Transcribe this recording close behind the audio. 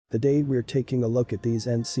Today we're taking a look at these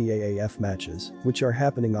NCAAF matches, which are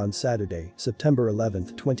happening on Saturday, September 11,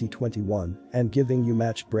 2021, and giving you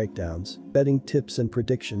match breakdowns, betting tips and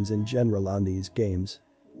predictions in general on these games.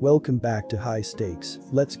 Welcome back to High Stakes,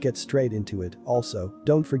 let's get straight into it. Also,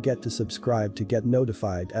 don't forget to subscribe to get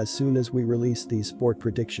notified as soon as we release these sport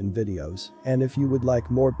prediction videos, and if you would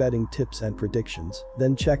like more betting tips and predictions,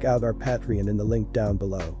 then check out our Patreon in the link down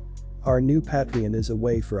below. Our new Patreon is a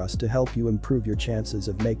way for us to help you improve your chances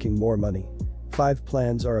of making more money. 5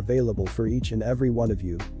 plans are available for each and every one of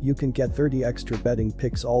you. You can get 30 extra betting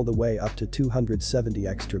picks all the way up to 270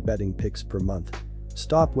 extra betting picks per month.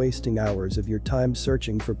 Stop wasting hours of your time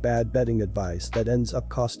searching for bad betting advice that ends up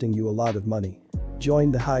costing you a lot of money.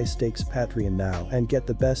 Join the High Stakes Patreon now and get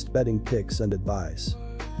the best betting picks and advice.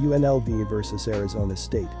 UNLV vs Arizona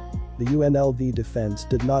State. The UNLV defense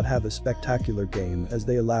did not have a spectacular game as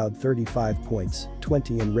they allowed 35 points,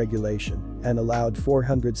 20 in regulation, and allowed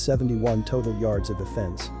 471 total yards of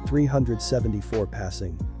offense, 374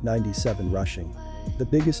 passing, 97 rushing. The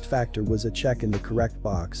biggest factor was a check in the correct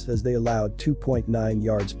box as they allowed 2.9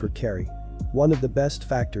 yards per carry. One of the best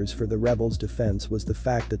factors for the Rebels' defense was the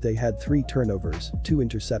fact that they had 3 turnovers, 2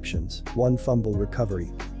 interceptions, 1 fumble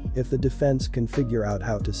recovery. If the defense can figure out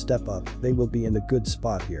how to step up, they will be in a good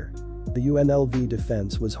spot here. The UNLV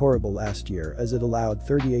defense was horrible last year as it allowed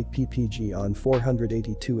 38 ppg on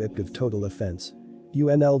 482 IP of total offense.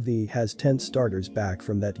 UNLV has 10 starters back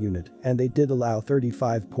from that unit, and they did allow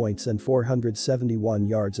 35 points and 471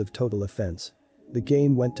 yards of total offense. The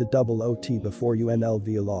game went to double OT before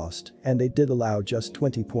UNLV lost, and they did allow just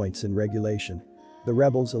 20 points in regulation. The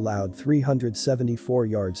Rebels allowed 374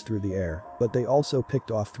 yards through the air, but they also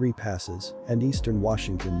picked off 3 passes, and Eastern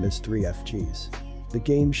Washington missed 3 FGs. The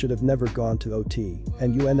game should have never gone to OT,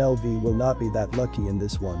 and UNLV will not be that lucky in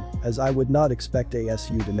this one, as I would not expect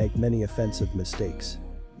ASU to make many offensive mistakes.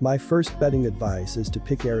 My first betting advice is to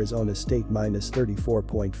pick Arizona State minus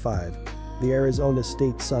 34.5. The Arizona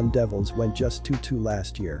State Sun Devils went just 2-2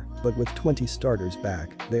 last year, but with 20 starters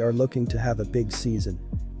back, they are looking to have a big season.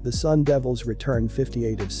 The Sun Devils returned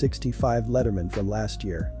 58 of 65 Letterman from last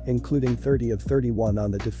year, including 30 of 31 on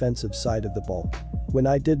the defensive side of the ball. When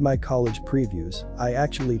I did my college previews, I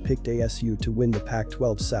actually picked ASU to win the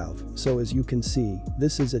Pac-12 South, so as you can see,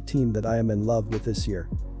 this is a team that I am in love with this year.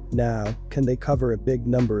 Now, can they cover a big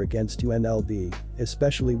number against UNLV,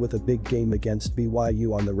 especially with a big game against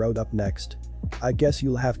BYU on the road up next? I guess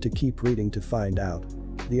you'll have to keep reading to find out.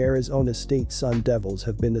 The Arizona State Sun Devils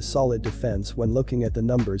have been a solid defense when looking at the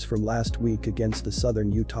numbers from last week against the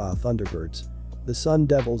Southern Utah Thunderbirds. The Sun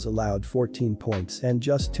Devils allowed 14 points and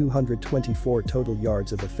just 224 total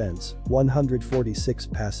yards of offense, 146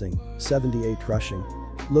 passing, 78 rushing.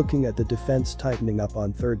 Looking at the defense tightening up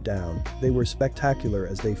on third down, they were spectacular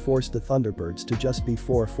as they forced the Thunderbirds to just be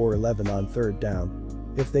 4 for 11 on third down.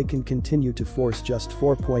 If they can continue to force just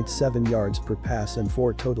 4.7 yards per pass and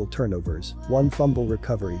 4 total turnovers, 1 fumble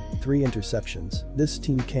recovery, 3 interceptions, this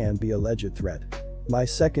team can be a legit threat. My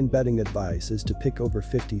second betting advice is to pick over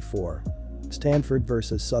 54. Stanford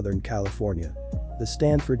vs Southern California. The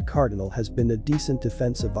Stanford Cardinal has been a decent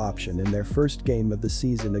defensive option in their first game of the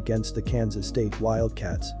season against the Kansas State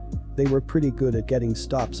Wildcats. They were pretty good at getting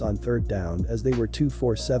stops on third down as they were 2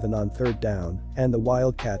 for 7 on third down, and the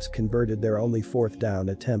Wildcats converted their only 4th down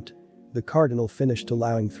attempt. The Cardinal finished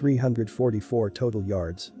allowing 344 total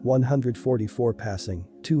yards, 144 passing,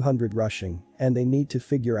 200 rushing, and they need to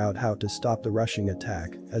figure out how to stop the rushing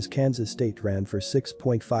attack as Kansas State ran for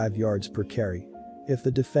 6.5 yards per carry. If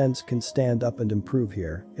the defense can stand up and improve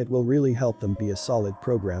here, it will really help them be a solid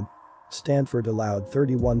program. Stanford allowed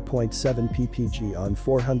 31.7 ppg on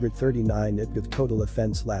 439 IP of total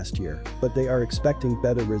offense last year, but they are expecting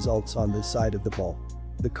better results on this side of the ball.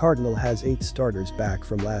 The Cardinal has 8 starters back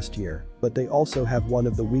from last year, but they also have one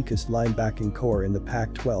of the weakest linebacking core in the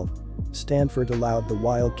Pac-12. Stanford allowed the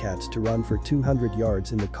Wildcats to run for 200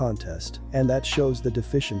 yards in the contest, and that shows the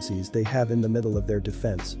deficiencies they have in the middle of their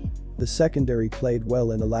defense. The secondary played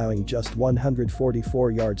well in allowing just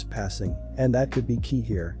 144 yards passing, and that could be key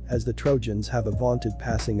here, as the Trojans have a vaunted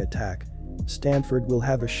passing attack. Stanford will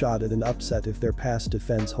have a shot at an upset if their pass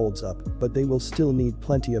defense holds up, but they will still need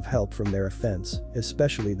plenty of help from their offense,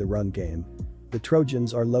 especially the run game. The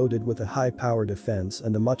Trojans are loaded with a high-powered offense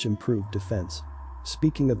and a much-improved defense.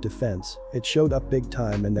 Speaking of defense, it showed up big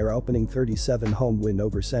time in their opening 37 home win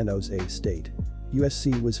over San Jose State.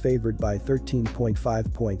 USC was favored by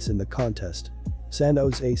 13.5 points in the contest. San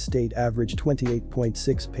Jose State averaged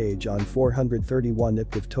 28.6 page on 431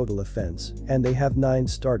 IP of total offense, and they have 9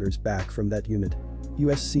 starters back from that unit.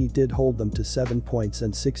 USC did hold them to 7 points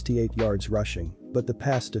and 68 yards rushing, but the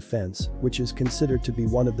pass defense, which is considered to be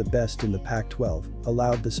one of the best in the Pac-12,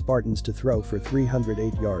 allowed the Spartans to throw for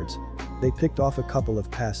 308 yards. They picked off a couple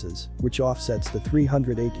of passes, which offsets the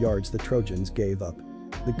 308 yards the Trojans gave up.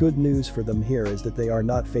 The good news for them here is that they are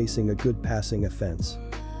not facing a good passing offense.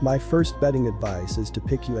 My first betting advice is to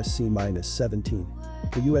pick USC -17.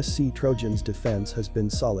 The USC Trojans defense has been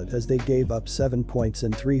solid as they gave up 7 points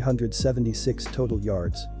and 376 total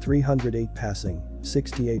yards, 308 passing,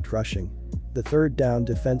 68 rushing. The third down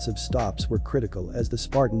defensive stops were critical as the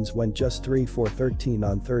Spartans went just 3 for 13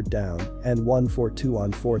 on third down and 1 for 2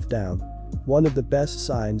 on fourth down. One of the best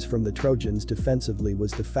signs from the Trojans defensively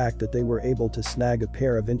was the fact that they were able to snag a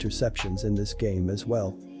pair of interceptions in this game as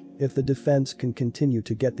well. If the defense can continue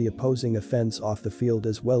to get the opposing offense off the field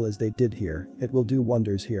as well as they did here, it will do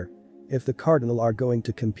wonders here. If the Cardinals are going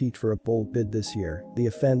to compete for a bowl bid this year, the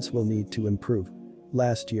offense will need to improve.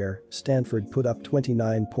 Last year, Stanford put up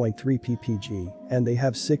 29.3 PPG, and they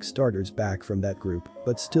have 6 starters back from that group,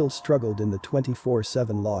 but still struggled in the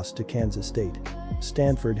 24-7 loss to Kansas State.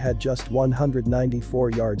 Stanford had just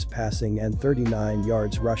 194 yards passing and 39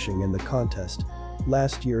 yards rushing in the contest.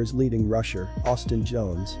 Last year's leading rusher, Austin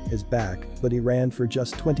Jones, is back, but he ran for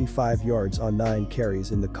just 25 yards on 9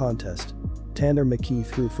 carries in the contest. Tanner McKee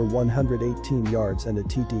threw for 118 yards and a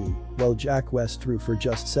TD, while Jack West threw for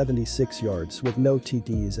just 76 yards with no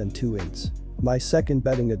TDs and 2 ints. My second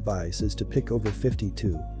betting advice is to pick over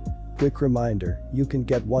 52. Quick reminder, you can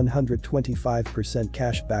get 125%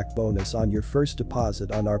 cashback bonus on your first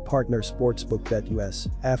deposit on our partner sportsbook BetUS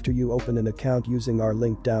after you open an account using our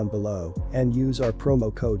link down below and use our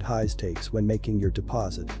promo code HIGHSTAKES when making your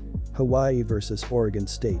deposit. Hawaii vs Oregon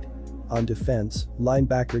State. On defense,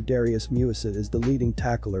 linebacker Darius Muissat is the leading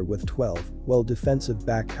tackler with 12, while defensive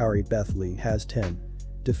back Kari Bethley has 10.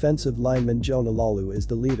 Defensive lineman Jonah Lalu is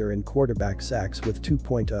the leader in quarterback sacks with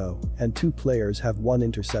 2.0, and 2 players have 1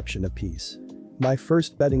 interception apiece. My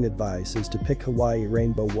first betting advice is to pick Hawaii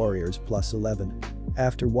Rainbow Warriors +11.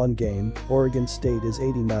 After one game, Oregon State is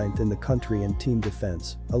 89th in the country in team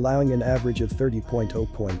defense, allowing an average of 30.0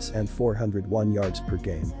 points and 401 yards per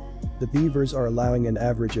game. The Beavers are allowing an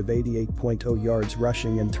average of 88.0 yards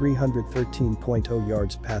rushing and 313.0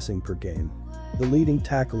 yards passing per game. The leading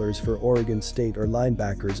tacklers for Oregon State are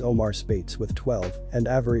linebackers Omar Spates with 12 and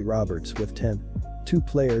Avery Roberts with 10. 2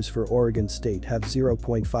 players for Oregon State have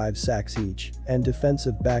 0.5 sacks each, and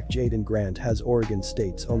defensive back Jaden Grant has Oregon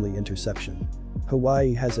State's only interception.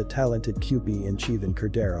 Hawaii has a talented QB in Chevan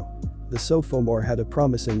Cordero. The sophomore had a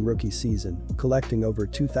promising rookie season, collecting over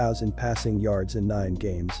 2,000 passing yards in 9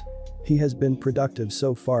 games. He has been productive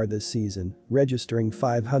so far this season, registering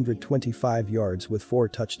 525 yards with 4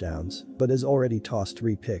 touchdowns, but has already tossed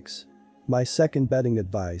 3 picks. My second betting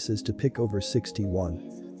advice is to pick over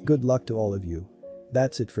 61. Good luck to all of you.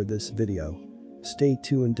 That's it for this video. Stay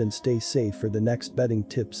tuned and stay safe for the next betting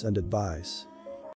tips and advice.